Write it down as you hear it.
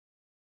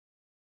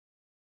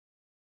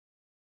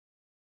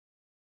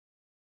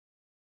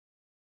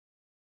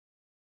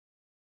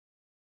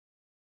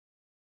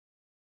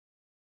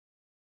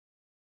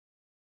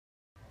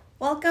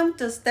Welcome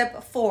to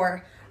step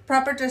 4,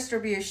 proper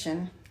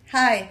distribution.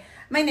 Hi,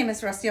 my name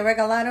is Rocio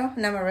Regalado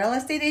and I'm a real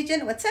estate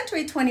agent with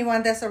Century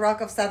 21 Desert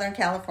Rock of Southern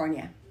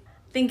California.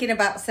 Thinking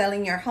about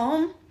selling your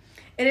home?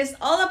 It is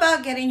all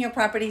about getting your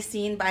property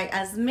seen by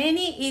as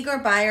many eager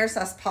buyers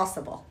as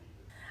possible.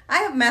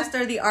 I have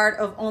mastered the art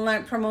of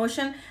online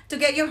promotion to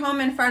get your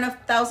home in front of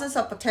thousands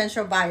of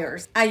potential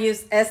buyers. I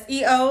use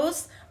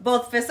SEOs,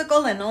 both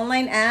physical and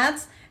online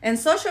ads, and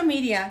social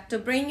media to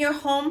bring your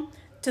home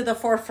to the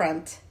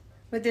forefront.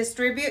 We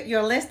distribute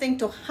your listing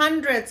to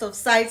hundreds of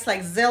sites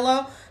like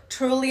Zillow,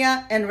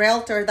 Trulia, and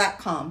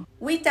Realtor.com.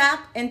 We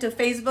tap into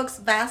Facebook's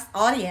vast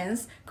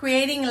audience,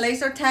 creating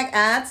laser tag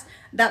ads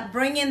that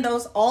bring in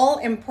those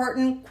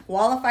all-important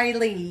qualified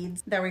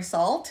leads. The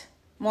result?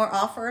 More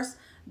offers,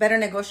 better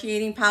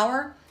negotiating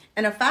power,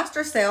 and a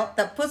faster sale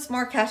that puts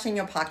more cash in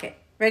your pocket.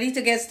 Ready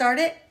to get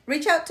started?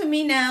 Reach out to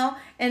me now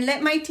and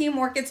let my team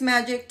work its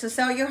magic to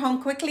sell your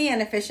home quickly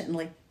and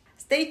efficiently.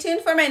 Stay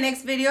tuned for my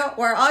next video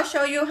where I'll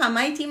show you how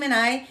my team and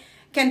I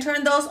can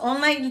turn those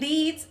online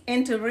leads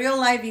into real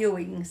live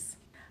viewings.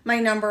 My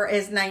number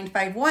is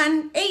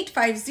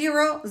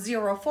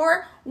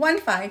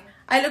 951-850-0415.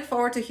 I look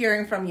forward to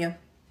hearing from you.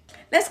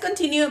 Let's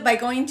continue by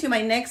going to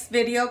my next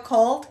video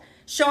called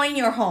Showing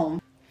Your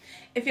Home.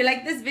 If you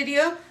like this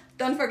video,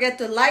 don't forget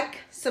to like,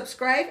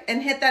 subscribe,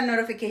 and hit that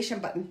notification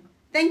button.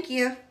 Thank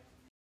you.